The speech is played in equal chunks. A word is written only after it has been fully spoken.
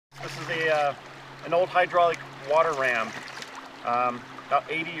an old hydraulic water ram, about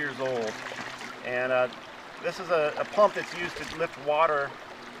 80 years old. And this is a pump that's used to lift water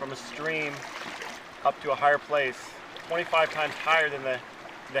from a stream up to a higher place, 25 times higher than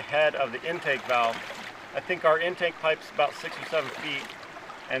the head of the intake valve. I think our intake pipe's about 6 or 7 feet,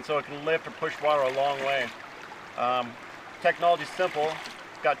 and so it can lift or push water a long way. Technology's simple.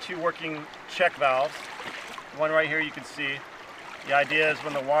 It's got 2 working check valves. One right here you can see. The idea is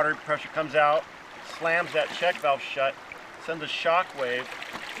when the water pressure comes out, slams that check valve shut, sends a shock wave,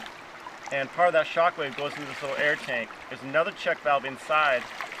 and part of that shock wave goes into this little air tank. There's another check valve inside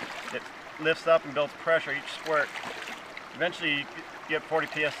that lifts up and builds pressure each squirt. Eventually you get 40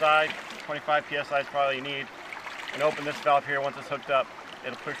 psi, 25 psi is probably you need. And open this valve here. Once it's hooked up,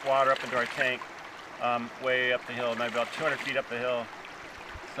 it'll push water up into our tank way up the hill, maybe about 200 feet up the hill.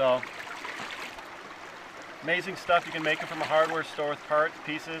 So amazing stuff. You can make it from a hardware store with parts,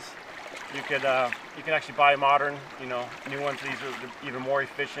 pieces. You can actually buy modern, new ones. These are even more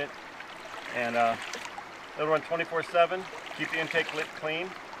efficient, and it'll run 24/7. Keep the intake lit clean,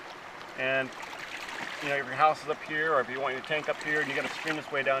 and if your house is up here, or if you want your tank up here, and you got a stream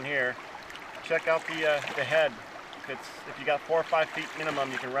this way down here, check out the head. If you got 4 or 5 feet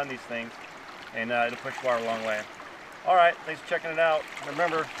minimum, you can run these things, and it'll push water a long way. All right, thanks for checking it out.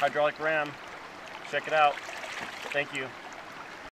 Remember, hydraulic ram. Check it out. Thank you.